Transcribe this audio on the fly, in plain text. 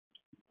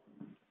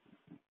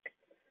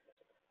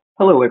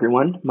Hello,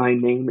 everyone. My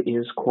name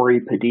is Corey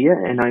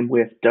Padilla, and I'm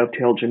with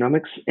Dovetail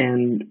Genomics.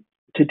 And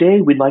today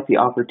we'd like the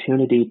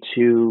opportunity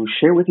to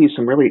share with you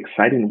some really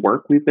exciting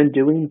work we've been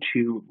doing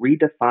to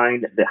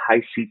redefine the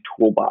Hi-C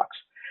toolbox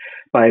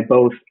by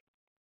both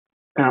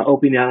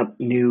opening up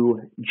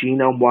new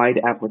genome-wide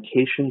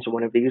applications.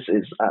 One of these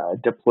is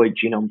diploid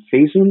genome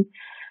phasing,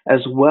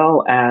 as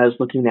well as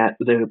looking at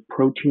the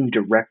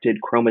protein-directed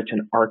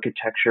chromatin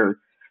architecture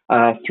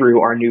through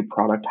our new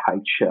product,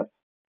 HiChip.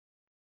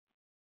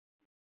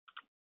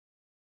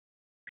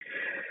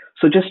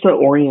 So just to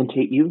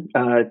orientate you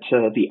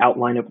to the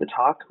outline of the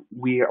talk,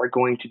 we are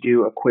going to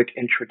do a quick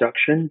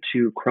introduction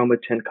to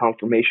chromatin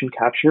conformation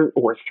capture,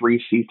 or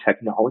 3C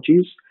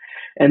technologies,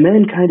 and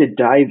then kind of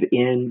dive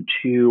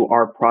into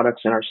our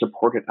products and our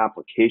supported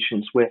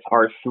applications with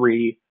our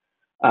three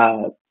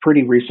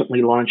pretty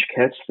recently launched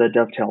kits: the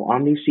Dovetail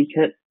Omni-C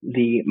kit,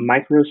 the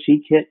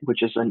Micro-C kit,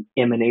 which is an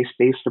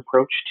MNase-based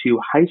approach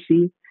to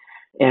Hi-C,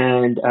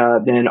 and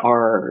then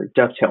our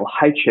Dovetail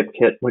HiChip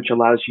kit, which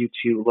allows you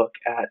to look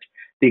at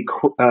the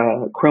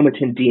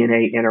chromatin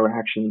DNA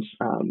interactions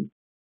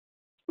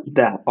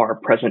that are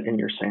present in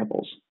your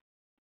samples.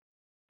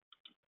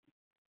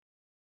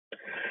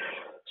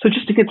 So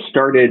just to get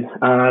started,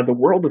 the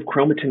world of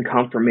chromatin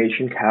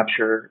conformation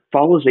capture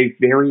follows a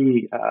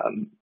very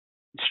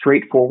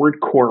straightforward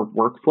core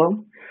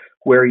workflow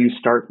where you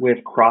start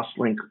with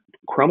cross-link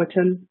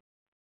chromatin,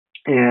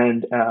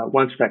 and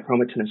once that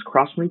chromatin is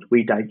cross-linked,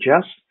 we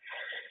digest.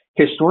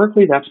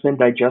 Historically, that's been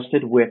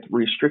digested with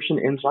restriction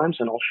enzymes,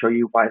 and I'll show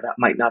you why that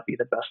might not be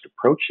the best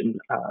approach in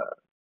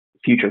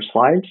future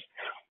slides.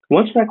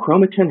 Once that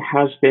chromatin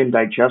has been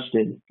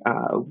digested,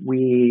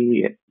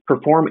 we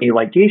perform a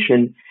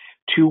ligation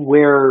to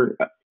where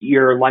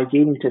you're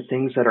ligating to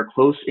things that are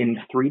close in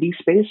 3D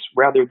space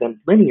rather than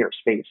linear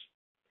space.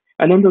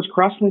 And then those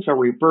crosslinks are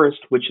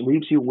reversed, which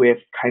leaves you with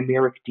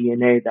chimeric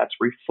DNA that's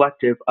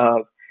reflective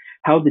of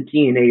how the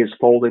DNA is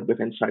folded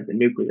within inside the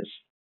nucleus.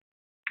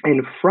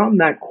 And from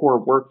that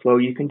core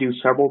workflow, you can do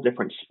several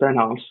different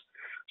spin-offs,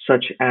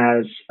 such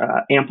as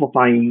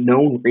amplifying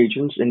known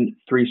regions in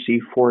 3C,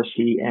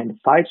 4C, and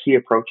 5C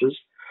approaches,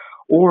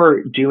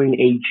 or doing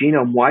a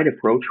genome-wide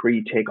approach where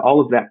you take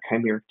all of that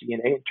chimeric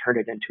DNA and turn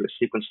it into a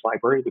sequence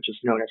library, which is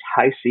known as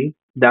Hi-C.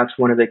 That's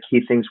one of the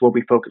key things we'll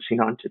be focusing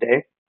on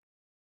today.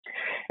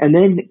 And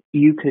then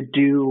you could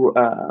do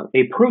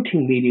a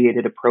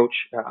protein-mediated approach,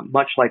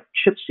 much like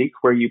ChIP-seq,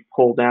 where you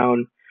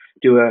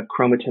do a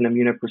chromatin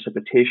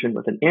immunoprecipitation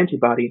with an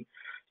antibody.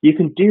 You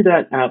can do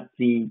that at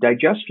the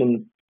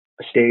digestion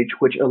stage,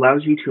 which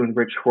allows you to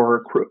enrich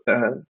for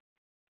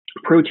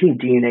protein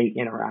DNA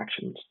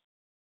interactions.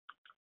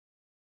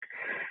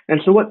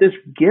 And so what this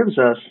gives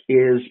us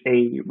is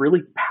a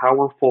really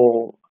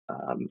powerful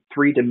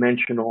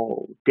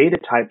three-dimensional data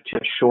type to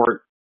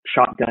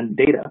shotgun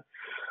data,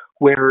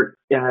 where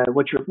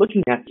what you're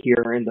looking at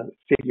here in the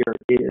figure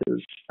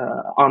is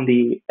on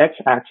the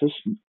x-axis,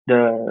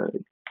 the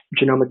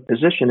genomic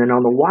position, and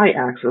on the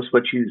y-axis,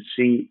 what you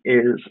see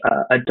is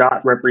a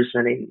dot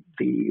representing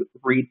the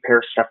read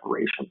pair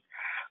separation.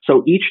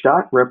 So each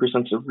dot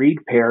represents a read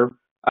pair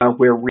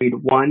where read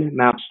 1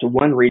 maps to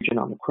one region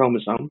on the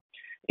chromosome,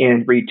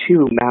 and read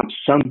 2 maps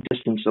some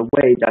distance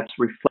away that's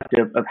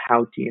reflective of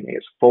how DNA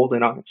is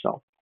folded on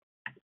itself.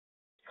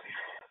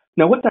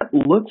 Now, what that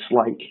looks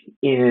like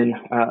in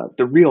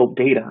the real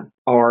data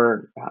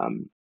are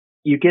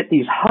you get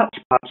these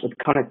hotspots of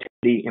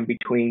connectivity in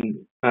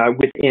between,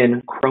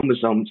 within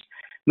chromosomes,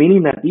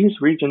 meaning that these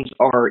regions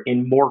are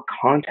in more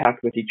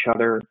contact with each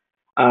other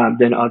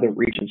than other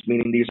regions,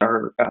 meaning these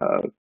are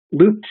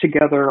looped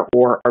together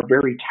or are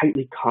very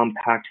tightly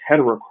compact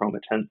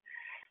heterochromatin,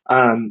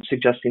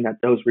 suggesting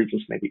that those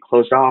regions may be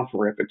closed off,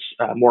 or if it's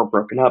more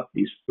broken up,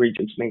 these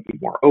regions may be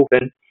more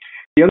open.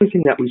 The other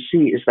thing that we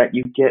see is that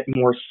you get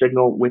more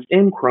signal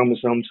within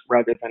chromosomes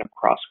rather than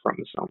across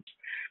chromosomes.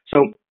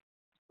 So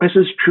this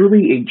is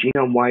truly a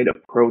genome-wide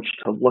approach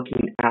to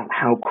looking at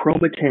how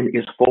chromatin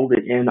is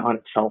folded in on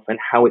itself and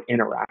how it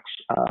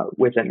interacts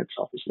within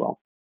itself as well.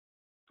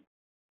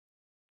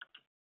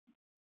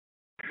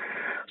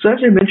 So as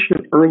I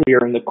mentioned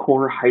earlier in the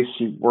core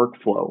Hi-C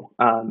workflow,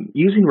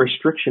 using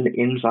restriction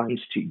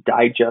enzymes to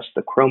digest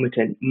the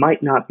chromatin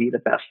might not be the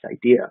best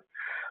idea.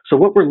 So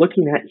what we're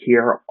looking at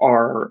here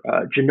are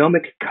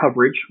genomic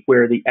coverage,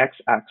 where the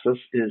x-axis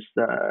is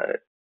the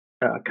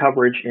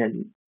coverage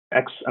in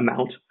X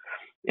amount,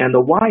 and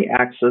the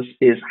y-axis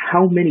is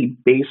how many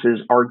bases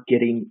are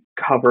getting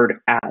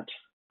covered at,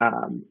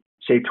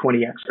 say,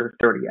 20x or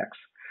 30x.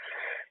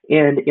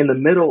 And in the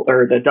middle,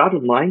 or the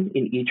dotted line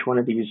in each one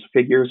of these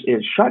figures,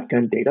 is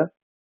shotgun data,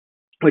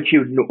 which you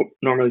would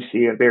normally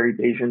see a very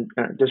Bayesian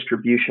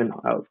distribution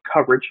of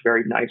coverage,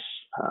 very nice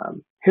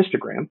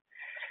histogram.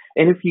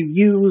 And if you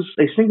use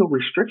a single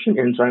restriction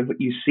enzyme, what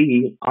you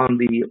see on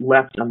the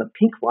left on the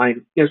pink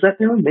line is that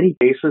there are many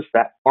bases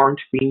that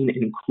aren't being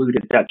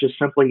included, that just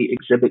simply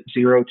exhibit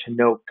 0 to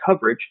no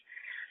coverage.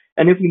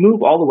 And if you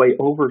move all the way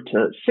over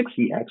to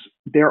 60x,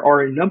 there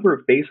are a number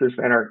of bases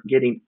that are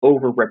getting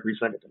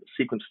overrepresented in the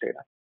sequence data.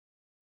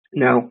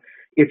 Now,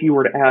 If you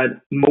were to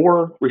add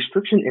more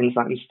restriction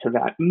enzymes to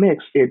that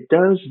mix, it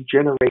does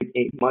generate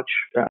a much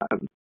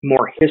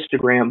more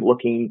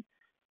histogram-looking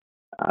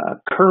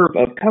curve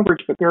of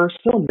coverage, but there are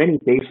still many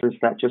bases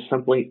that just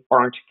simply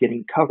aren't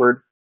getting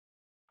covered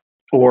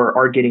or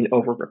are getting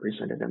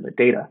overrepresented in the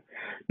data.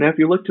 Now, if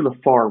you look to the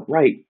far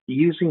right,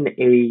 using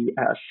a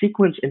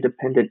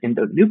sequence-independent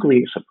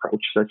endonuclease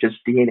approach, such as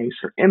DNase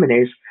or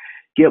MNase,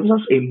 gives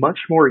us a much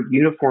more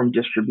uniform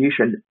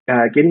distribution,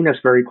 getting us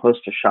very close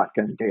to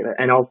shotgun data.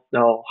 And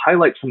I'll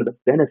highlight some of the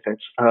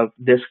benefits of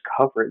this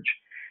coverage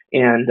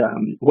and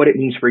what it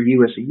means for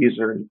you as a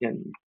user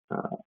in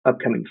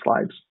upcoming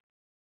slides.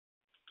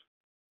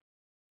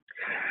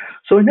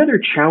 So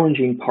another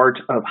challenging part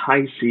of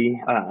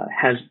Hi-C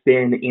has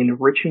been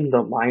enriching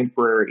the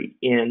library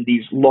in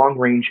these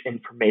long-range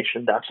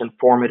information that's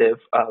informative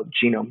of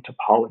genome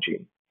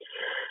topology.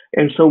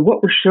 And so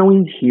what we're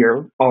showing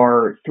here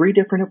are three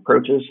different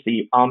approaches: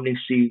 the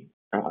OmniC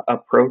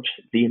approach,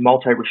 the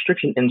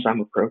multi-restriction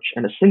enzyme approach,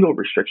 and a single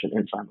restriction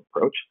enzyme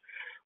approach,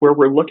 where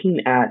we're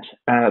looking at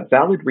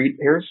valid read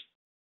pairs,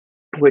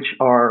 which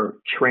are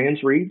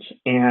trans reads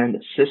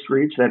and cis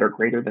reads that are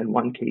greater than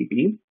 1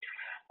 kb.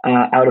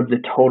 Out of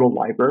the total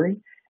library.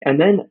 And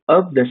then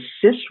of the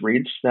cis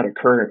reads that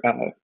occur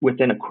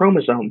within a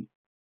chromosome,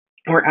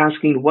 we're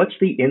asking what's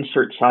the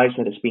insert size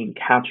that is being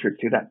captured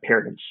through that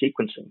paired end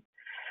sequencing.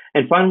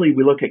 And finally,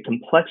 we look at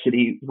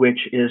complexity,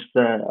 which is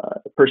the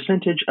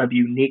percentage of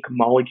unique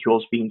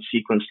molecules being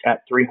sequenced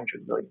at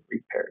 300 million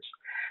read pairs.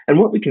 And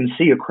what we can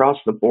see across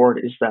the board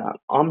is that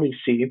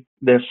OmniC,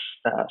 this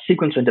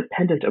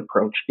sequence-independent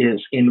approach,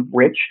 is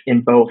enriched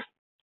in both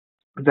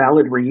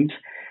valid reads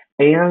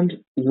and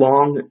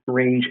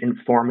long-range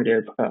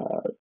informative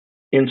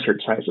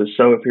insert sizes.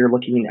 So if you're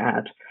looking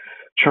at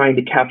trying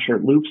to capture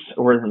loops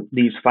or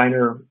these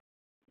finer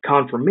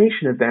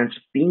conformation events,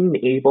 being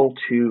able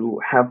to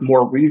have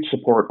more read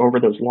support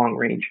over those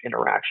long-range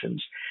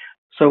interactions.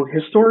 So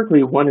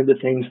historically, one of the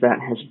things that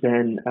has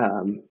been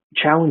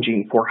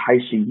challenging for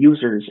Hi-C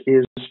users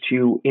is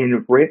to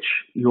enrich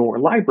your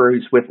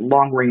libraries with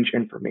long-range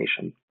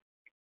information.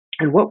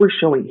 And what we're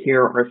showing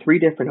here are three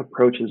different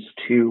approaches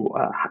to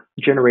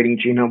generating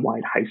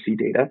genome-wide Hi-C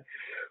data,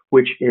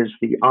 which is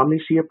the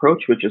OmniC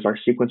approach, which is our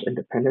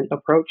sequence-independent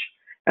approach,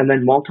 and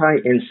then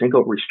multi- and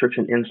single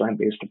restriction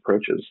enzyme-based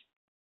approaches.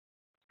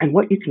 And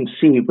what you can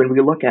see when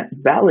we look at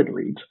valid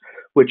reads,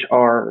 which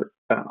are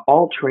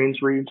all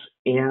trans reads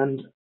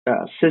and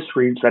cis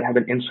reads that have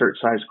an insert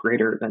size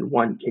greater than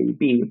 1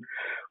 kb,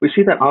 we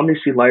see that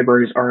OmniC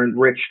libraries are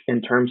enriched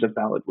in terms of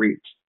valid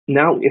reads.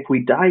 Now, if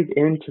we dive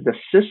into the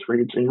cis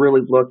reads and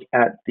really look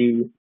at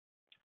the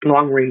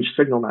long-range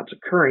signal that's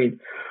occurring,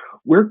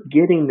 we're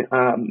getting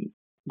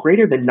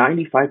greater than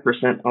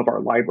 95% of our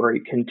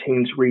library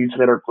contains reads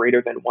that are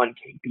greater than 1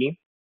 kb.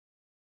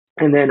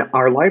 And then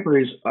our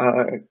libraries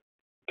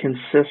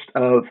consist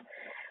of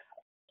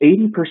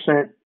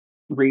 80%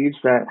 reads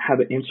that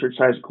have an insert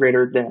size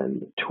greater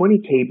than 20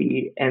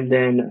 kb. And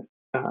then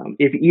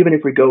even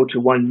if we go to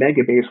 1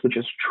 megabase, which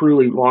is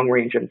truly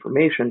long-range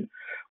information,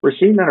 we're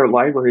seeing that our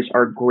libraries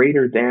are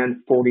greater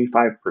than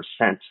 45%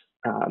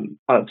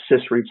 of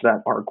cis reads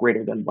that are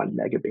greater than 1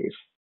 megabase.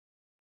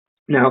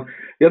 Now,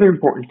 the other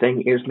important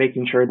thing is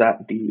making sure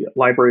that the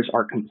libraries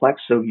are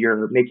complex, so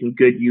you're making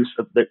good use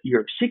of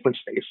your sequence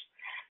space.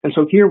 And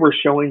so here we're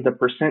showing the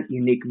percent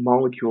unique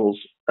molecules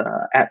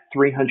at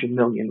 300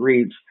 million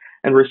reads,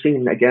 and we're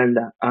seeing again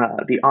that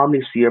the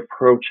OmniC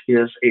approach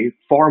is a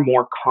far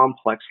more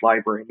complex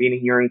library,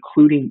 meaning you're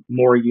including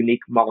more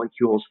unique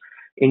molecules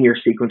in your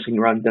sequencing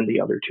run than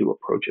the other two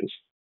approaches.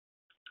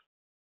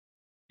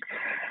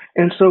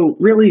 And so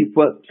really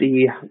what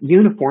the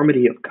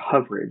uniformity of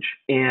coverage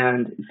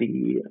and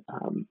the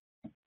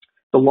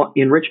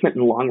enrichment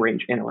and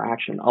long-range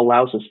interaction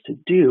allows us to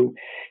do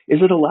is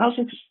it allows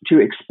us to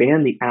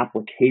expand the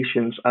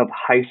applications of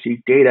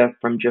Hi-C data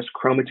from just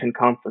chromatin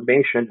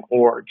conformation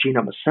or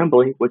genome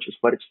assembly, which is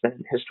what it's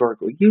been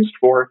historically used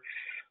for,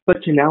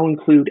 but to now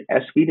include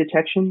SV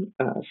detection,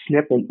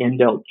 SNP and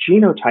indel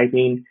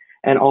genotyping,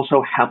 and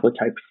also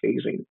haplotype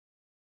phasing.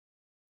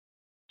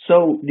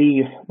 So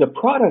the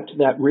product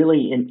that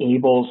really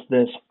enables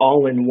this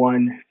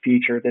all-in-one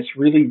feature, this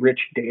really rich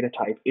data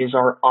type, is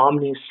our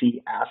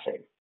OmniC assay.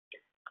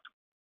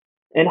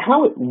 And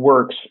how it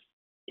works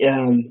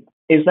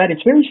is that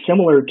it's very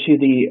similar to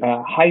the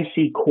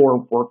Hi-C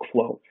core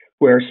workflow,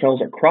 where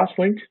cells are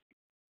cross-linked,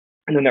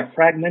 and then they're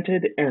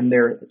fragmented and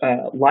they're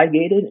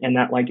ligated, and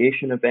that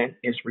ligation event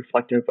is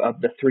reflective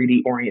of the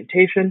 3D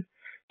orientation.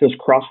 Those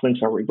cross-links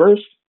are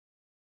reversed,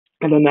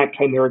 and then that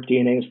chimeric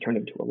DNA is turned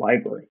into a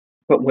library.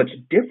 But what's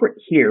different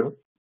here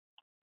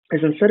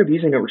is instead of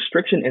using a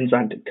restriction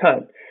enzyme to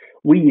cut,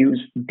 we use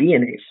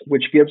DNase,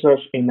 which gives us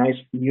a nice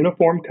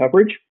uniform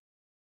coverage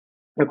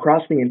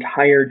across the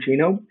entire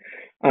genome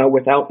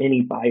without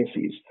any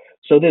biases.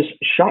 So this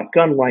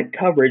shotgun-like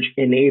coverage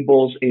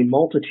enables a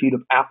multitude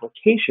of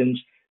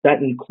applications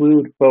that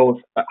include both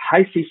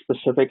Hi-C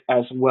specific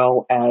as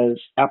well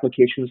as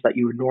applications that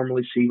you would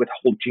normally see with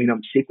whole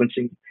genome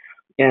sequencing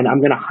And I'm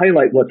going to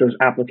highlight what those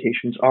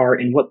applications are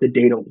and what the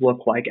data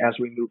look like as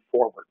we move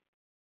forward.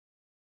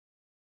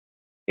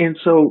 And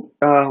so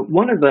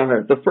one of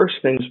the first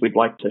things we'd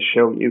like to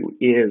show you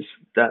is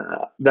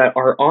that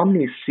our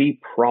OmniC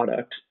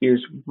product is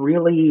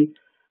really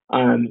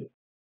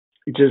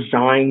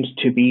designed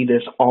to be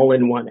this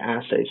all-in-one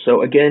assay.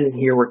 So again,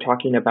 here we're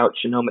talking about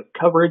genomic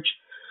coverage.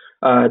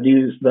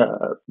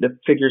 The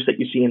figures that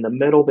you see in the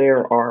middle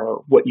there are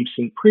what you've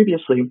seen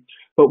previously,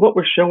 but what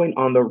we're showing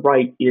on the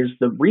right is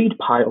the read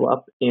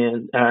pileup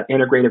in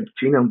Integrated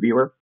Genome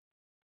Viewer.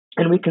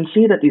 And we can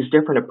see that these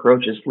different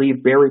approaches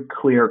leave very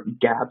clear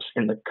gaps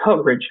in the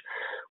coverage,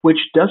 which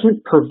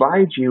doesn't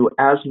provide you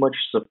as much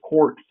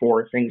support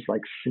for things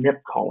like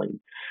SNP calling.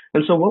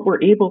 And so what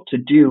we're able to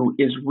do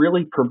is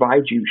really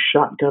provide you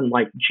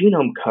shotgun-like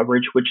genome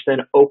coverage, which then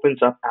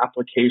opens up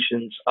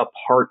applications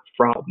apart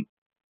from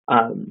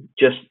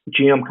just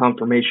genome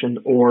confirmation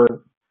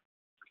or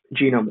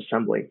genome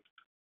assembly.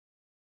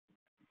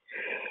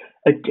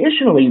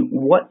 Additionally,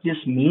 what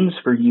this means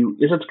for you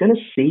is it's going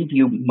to save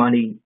you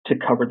money to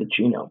cover the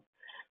genome.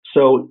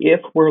 So if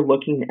we're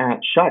looking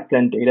at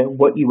shotgun data,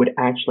 what you would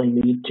actually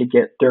need to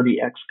get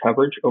 30x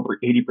coverage over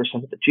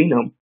 80% of the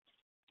genome,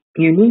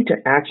 you need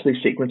to actually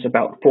sequence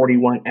about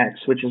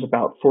 41x, which is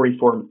about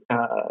 44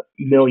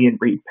 million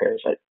read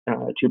pairs at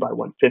 2 by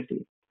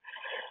 150.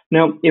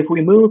 Now, if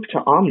we move to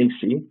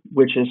OmniC,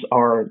 which is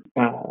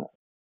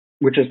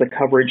the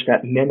coverage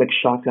that mimics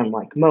shotgun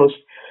like most,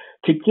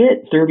 to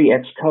get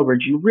 30x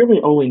coverage, you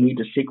really only need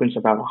to sequence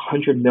about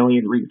 100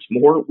 million reads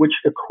more, which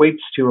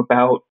equates to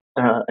about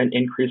an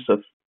increase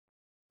of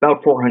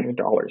about $400.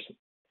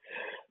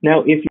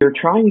 Now, if you're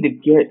trying to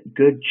get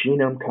good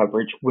genome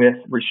coverage with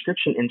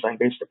restriction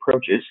enzyme-based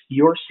approaches,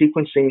 you're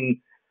sequencing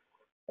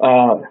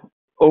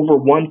over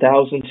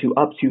 $1,000 to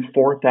up to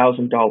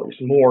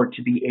 $4,000 more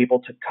to be able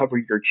to cover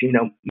your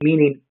genome,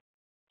 meaning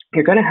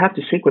you're going to have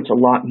to sequence a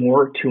lot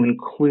more to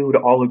include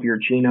all of your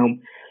genome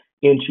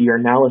into your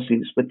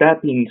analyses. But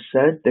that being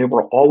said, there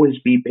will always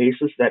be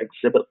bases that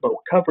exhibit low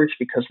coverage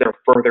because they're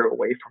further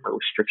away from a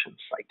restriction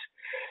site.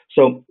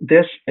 So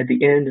this, at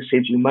the end,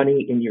 saves you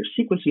money in your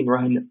sequencing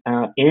run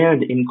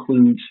and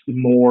includes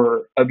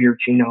more of your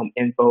genome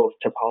in both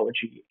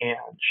topology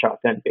and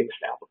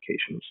shotgun-based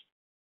applications.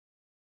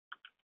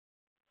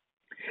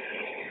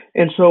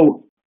 And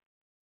so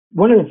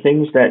one of the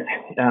things that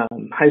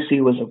Hi-C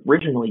was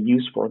originally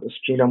used for, this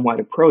genome-wide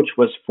approach,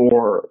 was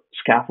for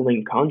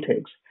scaffolding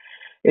contigs.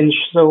 And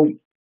so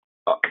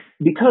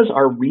because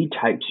our read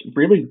types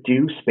really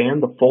do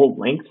span the full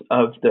length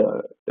of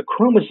the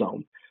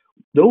chromosome,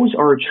 those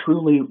are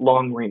truly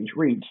long-range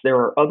reads. There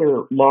are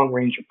other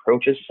long-range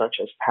approaches such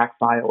as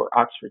PacBio or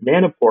Oxford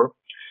Nanopore,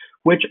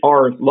 which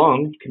are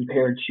long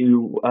compared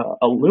to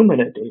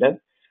Illumina data.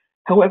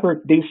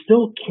 However, they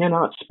still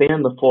cannot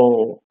span the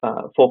full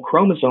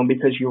chromosome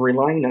because you're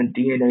relying on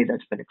DNA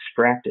that's been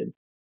extracted.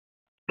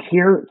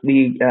 Here,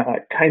 the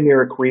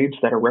chimeric reads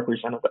that are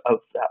representative of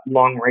that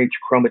long-range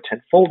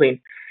chromatin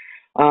folding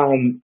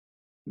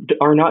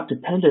are not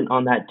dependent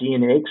on that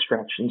DNA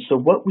extraction. So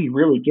what we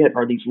really get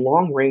are these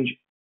long-range,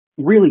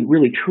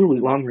 really, truly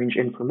long-range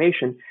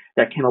information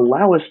that can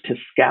allow us to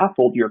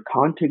scaffold your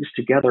contigs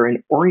together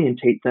and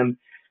orientate them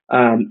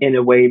in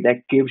a way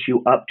that gives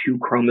you up to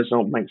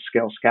chromosome length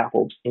scale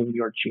scaffolds in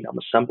your genome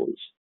assemblies.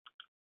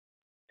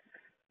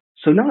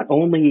 So not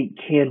only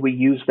can we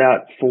use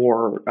that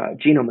for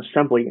genome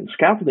assembly and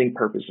scaffolding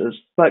purposes,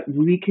 but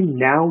we can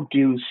now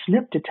do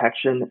SNP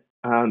detection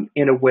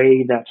in a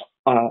way that's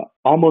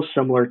almost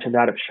similar to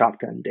that of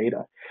shotgun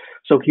data.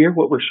 So here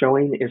what we're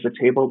showing is a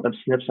table of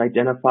SNPs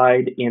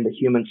identified in the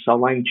human cell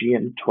line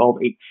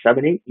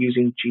GN12878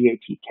 using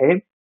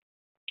GATK.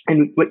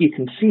 And what you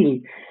can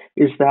see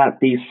is that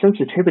the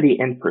sensitivity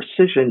and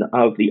precision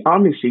of the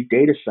OmniC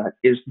dataset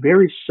is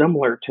very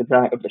similar to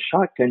that of the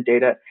shotgun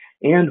data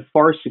and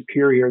far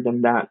superior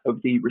than that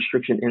of the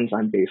restriction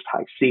enzyme-based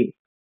Hi-C.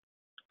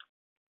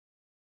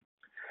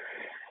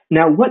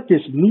 Now, what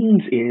this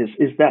means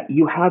is that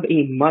you have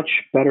a much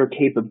better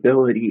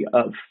capability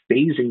of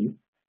phasing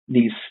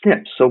these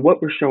SNPs. So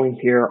what we're showing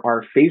here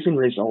are phasing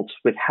results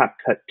with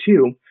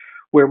HapCut2,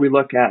 where we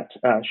look at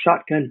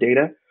shotgun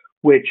data,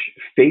 which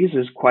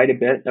phases quite a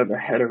bit of a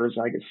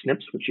heterozygous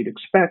SNPs, which you'd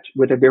expect,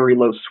 with a very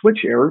low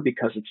switch error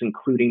because it's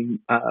including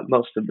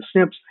most of the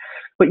SNPs.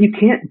 But you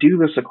can't do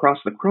this across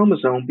the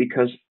chromosome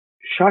because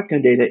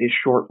shotgun data is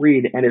short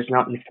read and is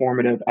not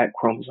informative at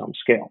chromosome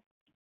scale.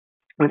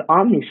 With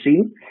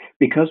OmniC,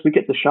 because we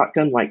get the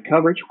shotgun-like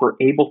coverage, we're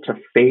able to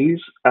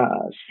phase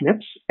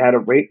SNPs at a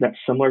rate that's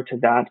similar to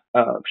that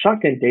of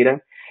shotgun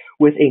data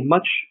with a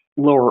much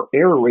lower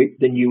error rate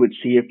than you would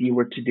see if you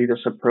were to do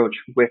this approach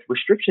with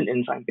restriction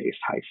enzyme-based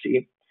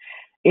Hi-C.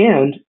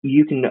 And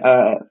you can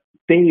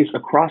phase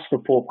across the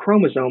full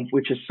chromosome,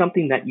 which is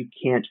something that you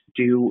can't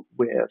do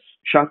with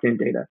shotgun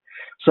data.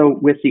 So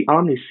with the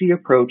OmniC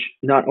approach,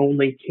 not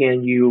only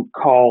can you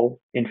call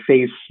and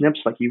phase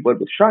SNPs like you would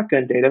with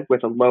shotgun data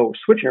with a low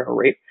switch error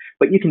rate,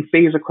 but you can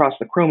phase across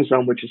the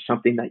chromosome, which is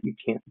something that you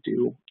can't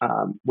do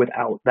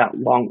without that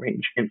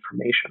long-range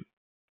information.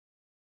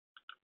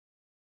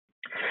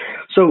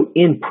 So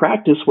in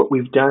practice, what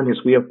we've done is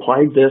we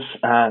applied this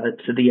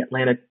to the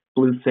Atlantic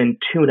bluefin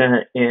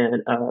tuna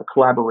in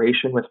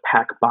collaboration with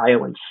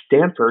PacBio and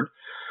Stanford,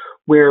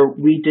 where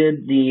we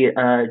did the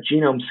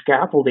genome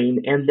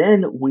scaffolding, and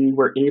then we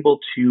were able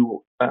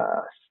to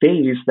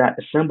phase that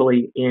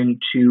assembly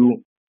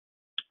into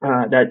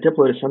that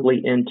diploid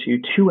assembly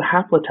into two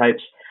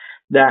haplotypes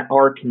that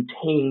are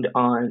contained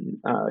on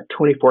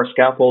 24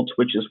 scaffolds,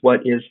 which is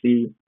what is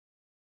the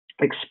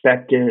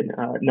expected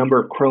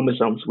number of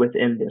chromosomes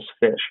within this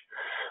fish.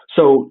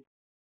 So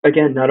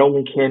again, not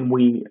only can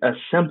we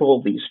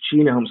assemble these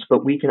genomes,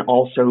 but we can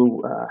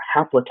also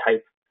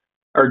haplotype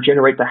or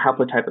generate the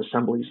haplotype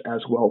assemblies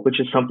as well, which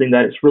is something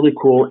that is really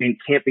cool and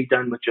can't be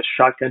done with just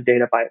shotgun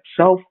data by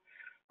itself,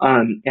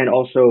 and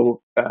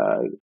also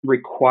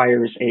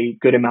requires a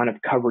good amount of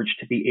coverage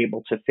to be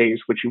able to phase,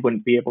 which you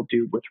wouldn't be able to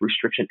do with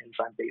restriction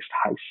enzyme-based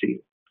Hi-C.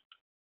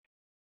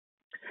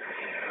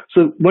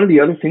 So one of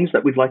the other things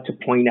that we'd like to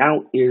point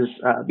out is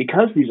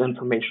because these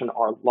information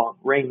are long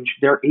range,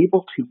 they're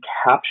able to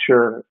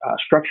capture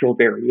structural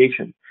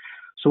variation.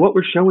 So what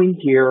we're showing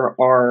here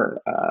are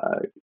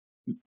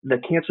the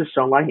cancer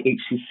cell line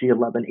HCC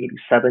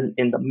 1187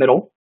 in the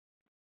middle.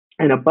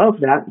 And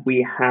above that,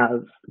 we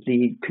have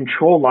the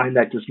control line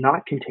that does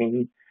not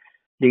contain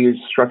these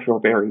structural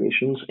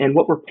variations. And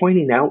what we're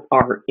pointing out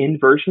are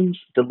inversions,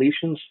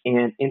 deletions,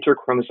 and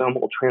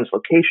interchromosomal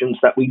translocations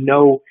that we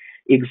know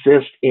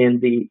exist in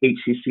the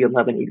HCC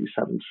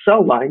 1187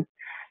 cell line.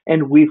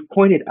 And we've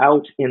pointed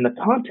out in the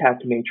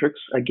contact matrix,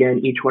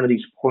 again, each one of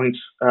these points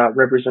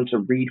represents a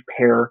read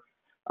pair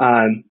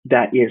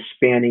that is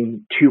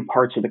spanning two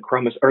parts of the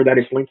chromosome, or that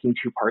is linking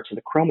two parts of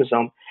the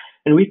chromosome.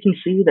 And we can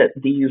see that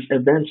these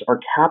events are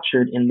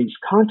captured in these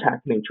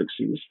contact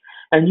matrices.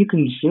 And you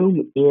can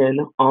zoom in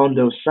on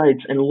those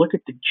sites and look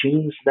at the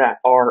genes that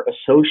are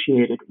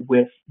associated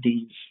with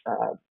these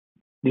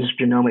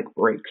genomic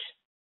breaks.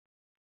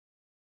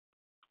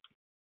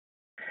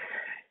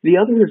 The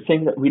other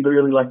thing that we'd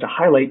really like to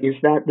highlight is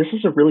that this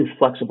is a really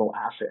flexible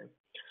assay.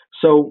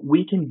 So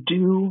we can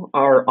do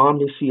our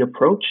OmniC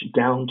approach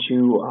down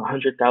to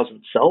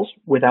 100,000 cells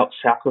without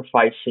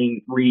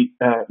sacrificing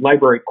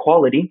library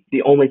quality.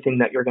 The only thing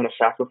that you're going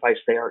to sacrifice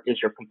there is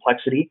your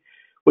complexity,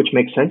 which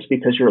makes sense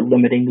because you're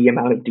limiting the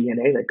amount of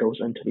DNA that goes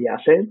into the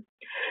assay.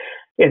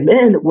 And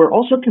then we're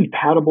also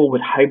compatible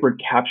with hybrid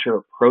capture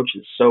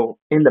approaches. So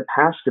in the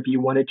past, if you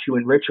wanted to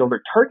enrich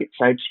over target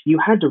sites, you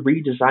had to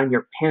redesign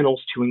your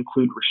panels to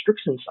include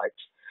restriction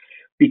sites.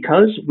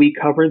 Because we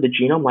cover the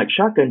genome like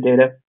shotgun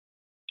data,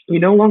 you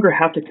no longer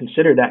have to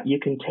consider that. You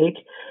can take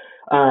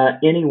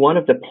any one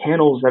of the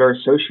panels that are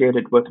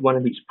associated with one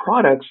of these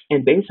products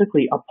and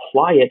basically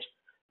apply it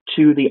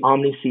to the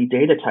OmniC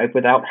data type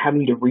without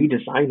having to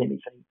redesign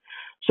anything.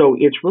 So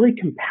it's really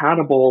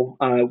compatible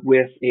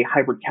with a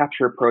hybrid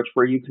capture approach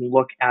where you can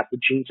look at the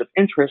genes of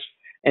interest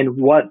and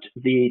what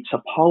the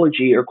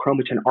topology or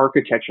chromatin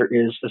architecture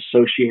is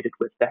associated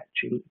with that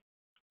gene.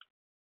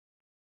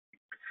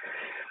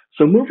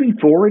 So moving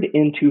forward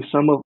into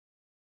some of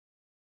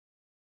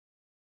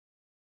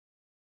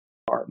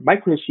our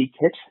micro-C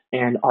kit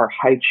and our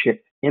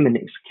high-chip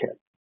imminase kit.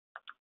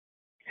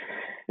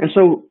 And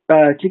so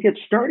to get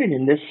started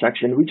in this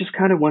section, we just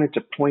kind of wanted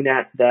to point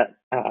out that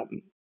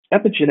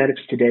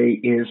epigenetics today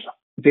is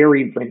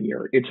very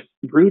linear. It's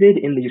rooted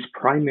in these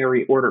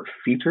primary order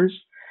features,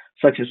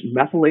 such as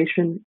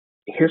methylation,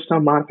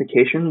 histone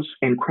modifications,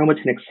 and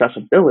chromatin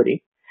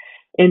accessibility.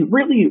 And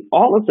really,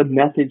 all of the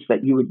methods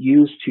that you would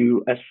use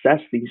to assess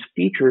these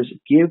features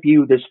give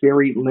you this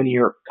very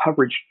linear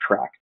coverage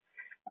track.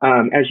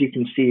 As you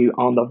can see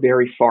on the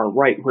very far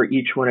right, where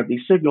each one of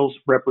these signals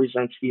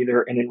represents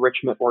either an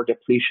enrichment or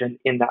depletion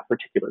in that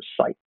particular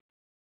site.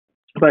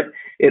 But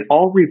it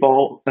all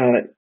results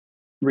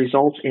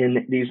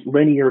in these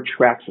linear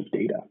tracks of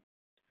data.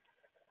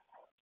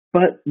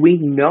 But we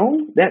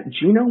know that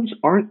genomes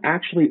aren't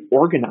actually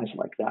organized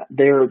like that.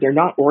 They're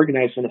not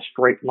organized in a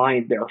straight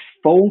line. They're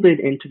folded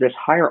into this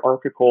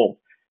hierarchical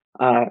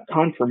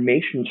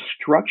conformation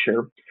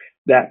structure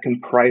that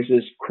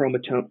comprises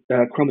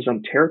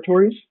chromosome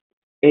territories,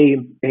 A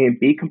and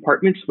B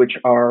compartments, which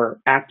are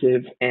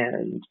active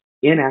and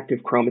inactive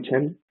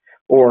chromatin,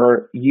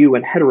 or U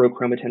and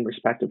heterochromatin,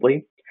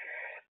 respectively.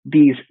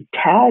 These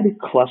TAD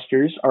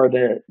clusters are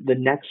the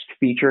next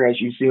feature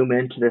as you zoom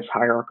into this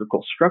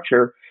hierarchical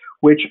structure,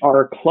 which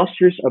are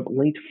clusters of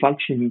linked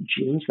function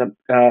genes that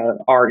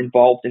are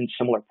involved in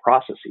similar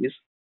processes.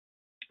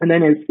 And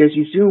then as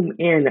you zoom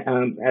in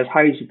as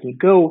high as you can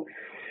go,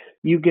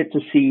 you get to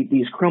see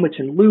these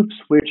chromatin loops,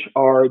 which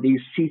are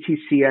these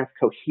CTCF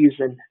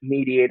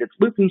cohesin-mediated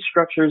looping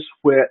structures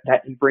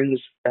that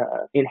brings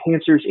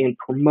enhancers and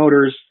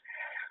promoters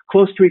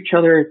close to each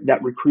other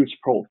that recruits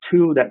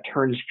PROL2 that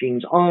turns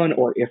genes on,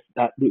 or if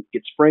that loop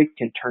gets break,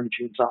 can turn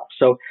genes off.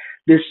 So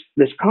this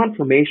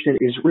conformation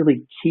is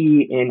really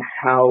key in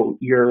how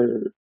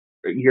your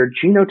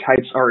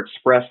genotypes are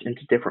expressed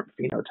into different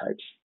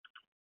phenotypes.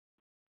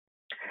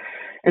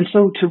 And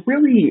so to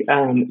really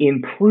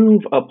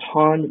improve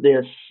upon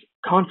this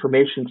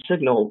conformation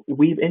signal,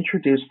 we've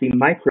introduced the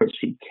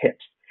micro-C kit.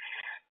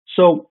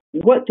 So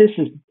what this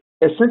is,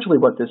 essentially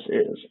what this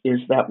is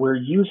that we're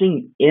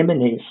using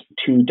MNase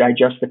to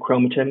digest the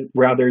chromatin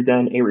rather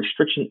than a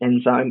restriction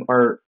enzyme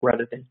or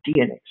rather than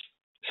DNase.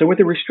 So with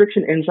a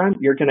restriction enzyme,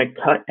 you're going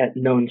to cut at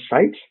known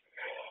sites.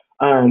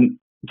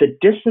 The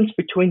distance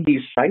between these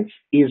sites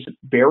is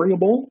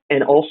variable,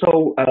 and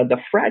also the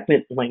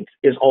fragment length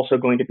is also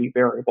going to be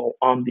variable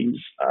on these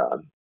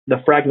the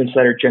fragments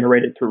that are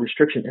generated through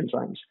restriction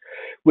enzymes.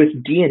 With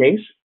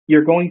DNase,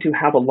 you're going to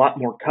have a lot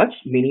more cuts,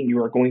 meaning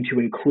you are going to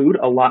include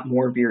a lot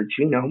more of your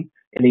genome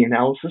in the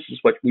analysis, is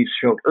what we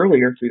showed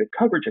earlier through the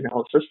coverage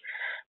analysis,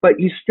 but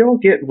you still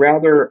get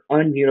rather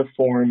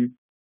ununiform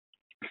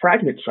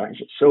fragment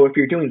sizes. So if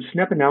you're doing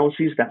SNP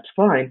analyses, that's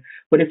fine,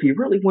 but if you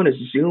really want to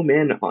zoom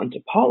in on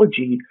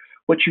topology,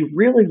 what you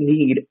really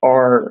need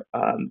are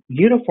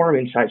uniform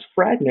in size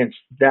fragments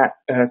that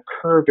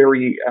occur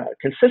very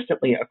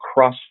consistently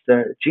across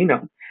the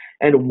genome.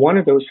 And one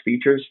of those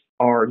features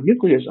are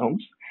nucleosomes.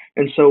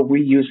 And so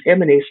we use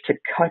MNase to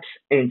cut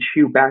and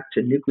chew back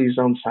to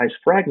nucleosome-sized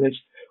fragments,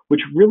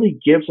 which really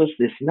gives us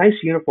this nice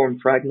uniform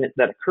fragment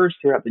that occurs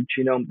throughout the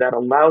genome that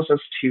allows us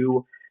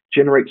to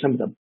generate some of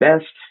the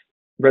best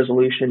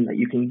resolution that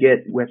you can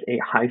get with a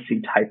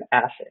Hi-C type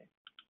assay.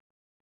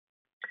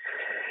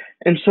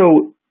 And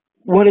so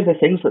one of the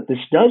things that this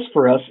does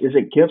for us is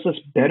it gives us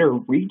better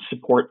read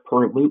support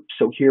per loop.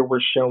 So here we're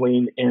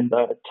showing in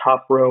the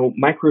top row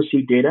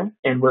micro-seed data,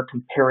 and we're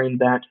comparing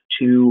that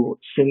to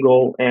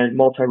single and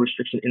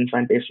multi-restriction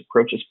enzyme-based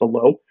approaches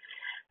below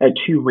at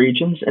two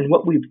regions. And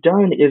what we've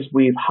done is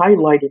we've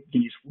highlighted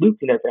these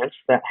looping events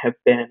that have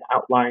been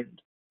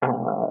outlined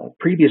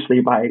previously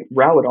by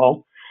Rao et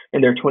al. In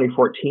their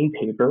 2014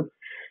 paper.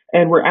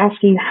 And we're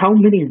asking how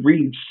many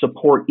reads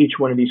support each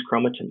one of these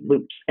chromatin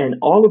loops. And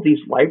all of these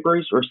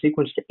libraries are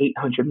sequenced to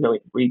 800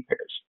 million read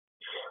pairs.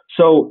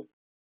 So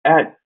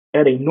at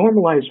a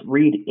normalized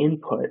read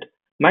input,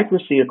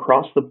 micro-seed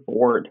across the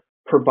board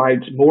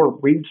provides more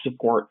read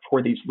support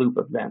for these loop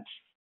events.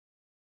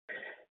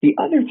 The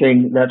other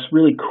thing that's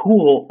really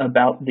cool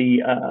about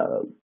the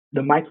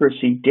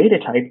micro-seed data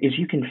type is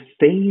you can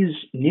phase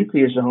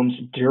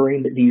nucleosomes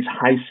during these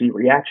Hi-C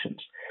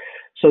reactions.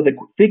 So the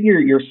figure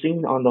you're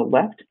seeing on the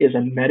left is a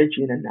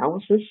metagene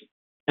analysis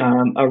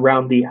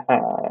around the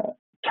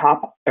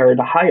top or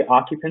the high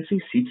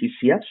occupancy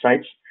CTCF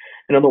sites,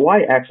 and on the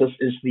y-axis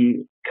is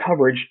the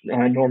coverage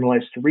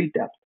normalized to read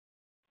depth.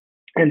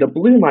 And the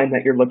blue line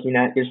that you're looking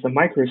at is the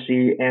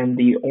micro-seed, and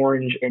the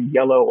orange and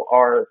yellow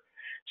are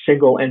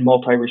single and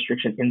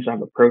multi-restriction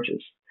enzyme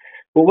approaches.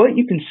 But what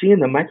you can see in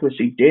the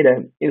micro-seed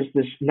data is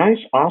this nice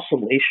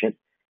oscillation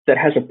that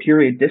has a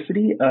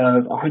periodicity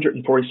of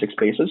 146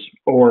 bases,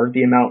 or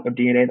the amount of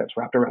DNA that's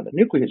wrapped around the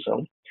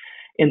nucleosome.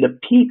 And the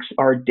peaks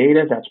are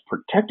data that's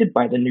protected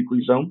by the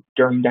nucleosome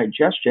during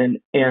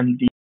digestion,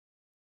 and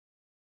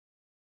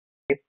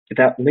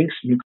that links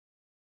you're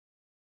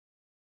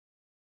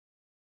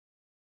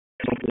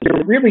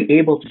really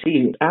able to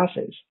see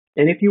assays.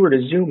 And if you were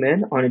to zoom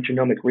in on a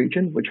genomic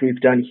region, which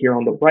we've done here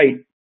on the right,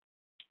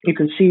 you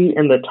can see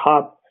in the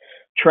top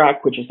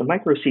track, which is the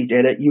micro-seed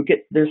data, you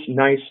get this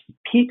nice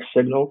peak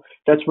signal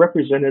that's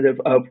representative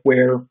of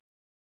where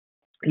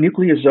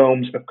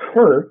nucleosomes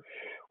occur,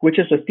 which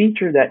is a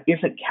feature that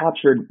isn't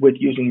captured with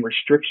using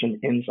restriction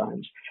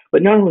enzymes.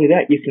 But not only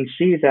that, you can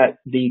see that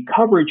the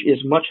coverage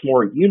is much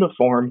more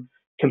uniform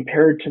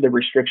compared to the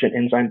restriction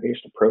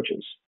enzyme-based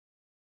approaches.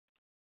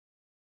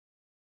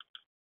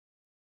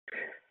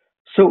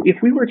 So if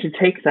we were to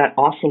take that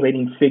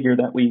oscillating figure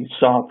that we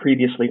saw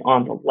previously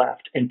on the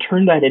left and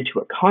turn that into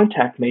a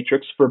contact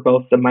matrix for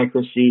both the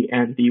micro-seed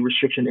and the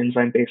restriction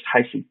enzyme-based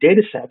Hi-C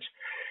data sets,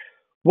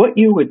 what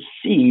you would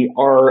see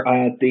are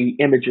the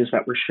images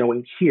that we're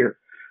showing here.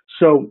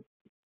 So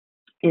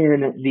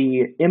in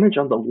the image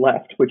on the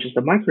left, which is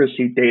the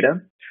micro-seed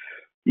data,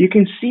 you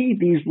can see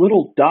these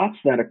little dots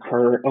that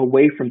occur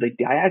away from the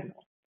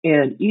diagonal.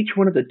 And each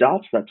one of the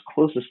dots that's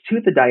closest to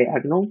the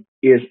diagonal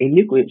is a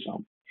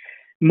nucleosome.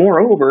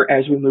 Moreover,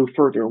 as we move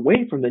further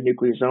away from the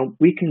nucleosome,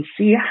 we can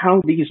see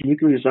how these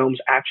nucleosomes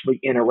actually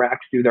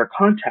interact through their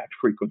contact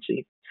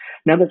frequency.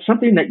 Now, that's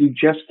something that you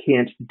just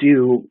can't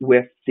do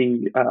with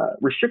the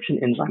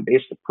restriction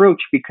enzyme-based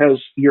approach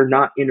because you're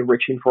not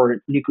enriching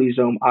for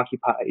nucleosome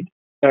occupied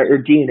or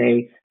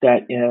DNA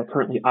that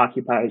currently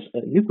occupies a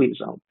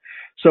nucleosome.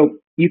 So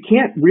you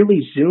can't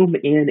really zoom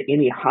in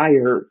any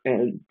higher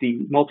in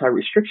the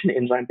multi-restriction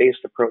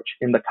enzyme-based approach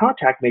in the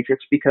contact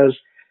matrix because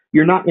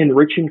you're not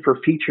enriching for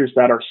features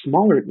that are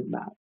smaller than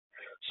that.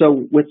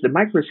 So with the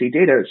micro-seed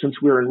data,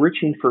 since we're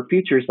enriching for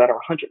features that are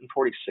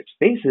 146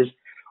 bases,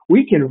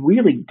 we can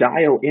really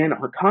dial in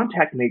our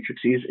contact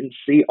matrices and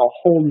see a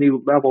whole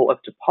new level of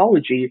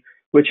topology,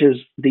 which is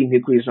the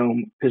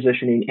nucleosome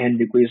positioning and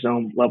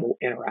nucleosome level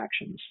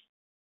interactions.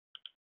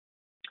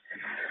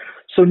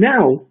 So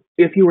now,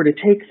 if you were to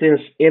take this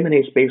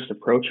MNase-based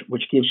approach,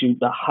 which gives you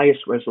the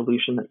highest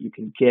resolution that you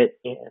can get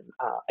in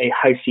a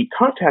Hi-C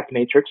contact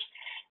matrix,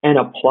 and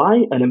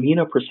apply an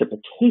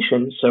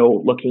immunoprecipitation,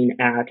 so looking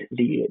at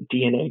the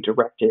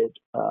DNA-directed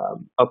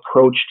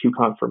approach to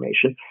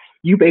conformation,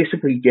 you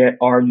basically get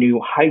our new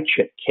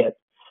HiChip kit.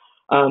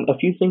 A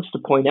few things to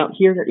point out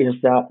here is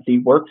that the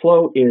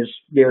workflow is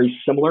very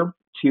similar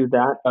to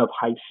that of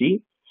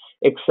Hi-C,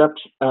 except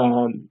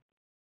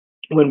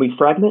when we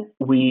fragment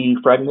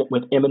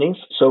with MNAs.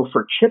 So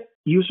for chip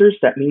users,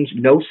 that means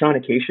no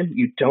sonication.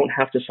 You don't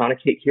have to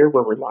sonicate here.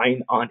 We're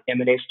relying on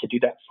MNAs to do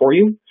that for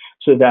you.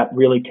 So that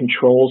really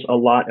controls a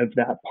lot of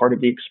that part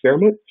of the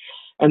experiment.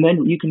 And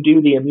then you can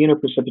do the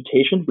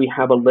immunoprecipitation. We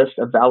have a list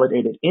of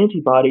validated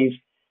antibodies.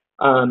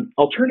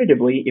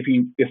 Alternatively,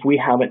 if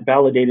we haven't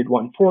validated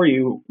one for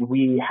you,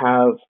 we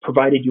have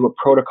provided you a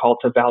protocol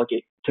to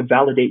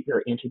validate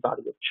your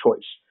antibody of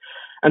choice.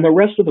 And the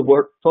rest of the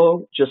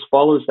workflow just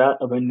follows that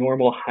of a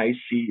normal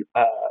Hi-C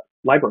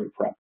library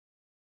prep.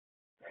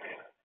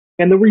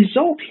 And the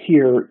result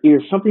here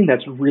is something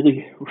that's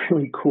really,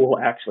 really cool,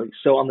 actually.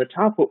 So on the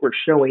top, what we're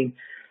showing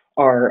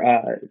are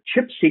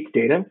ChIP-seq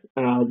data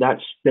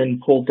that's been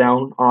pulled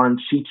down on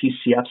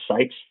CTCF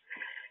sites.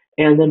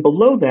 And then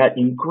below that,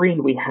 in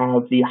green, we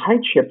have the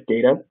HiChip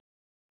data,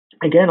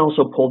 again,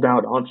 also pulled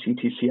out on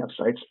CTCF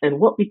sites. And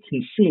what we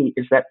can see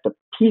is that the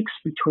peaks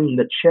between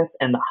the ChIP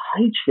and the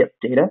HiChip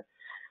data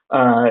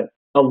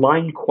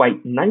align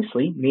quite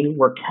nicely, meaning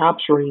we're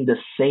capturing the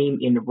same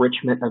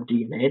enrichment of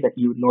DNA that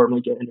you would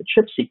normally get in the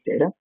ChIP-seq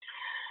data.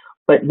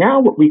 But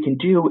now what we can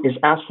do is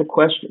ask the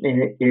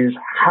question is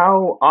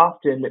how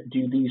often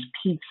do these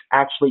peaks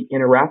actually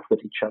interact with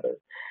each other?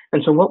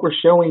 And so what we're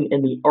showing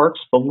in the arcs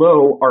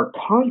below are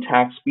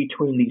contacts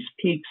between these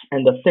peaks,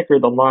 and the thicker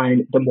the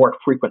line, the more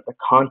frequent the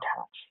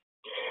contacts.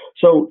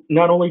 So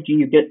not only do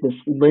you get this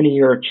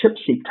linear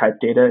ChIP-seq type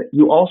data,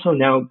 you also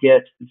now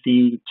get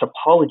the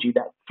topology,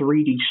 that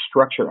 3D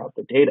structure of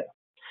the data.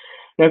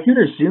 Now, if you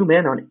were to zoom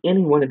in on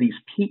any one of these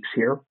peaks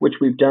here, which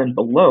we've done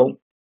below,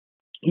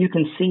 you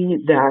can see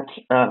that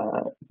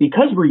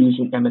because we're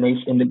using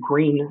MNAs in the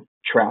green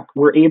track,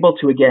 we're able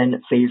to,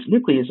 again, phase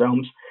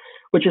nucleosomes,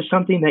 which is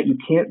something that you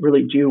can't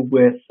really do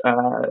with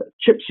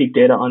ChIP-seq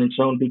data on its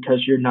own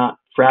because you're not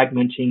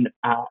fragmenting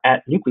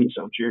at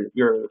nucleosomes.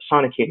 You're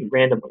sonicating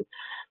randomly.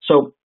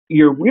 So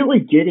you're really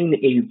getting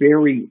a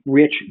very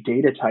rich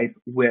data type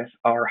with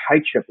our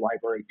HiChip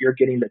library. You're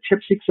getting the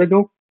ChIP-seq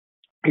signal,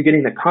 you're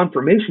getting the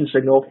conformation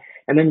signal,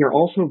 and then you're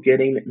also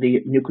getting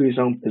the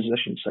nucleosome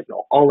position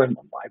signal, all in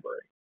one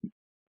library.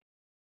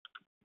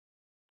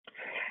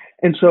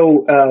 And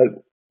so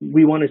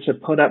we wanted to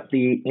put up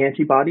the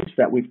antibodies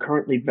that we've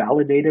currently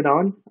validated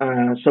on.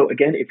 So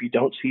again, if you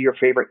don't see your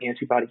favorite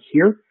antibody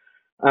here,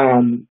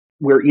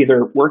 we're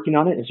either working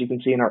on it, as you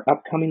can see in our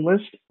upcoming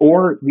list,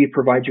 or we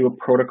provide you a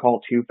protocol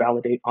to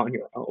validate on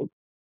your own.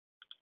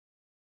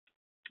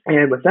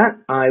 And with that,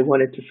 I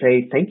wanted to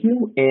say thank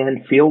you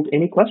and field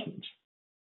any questions.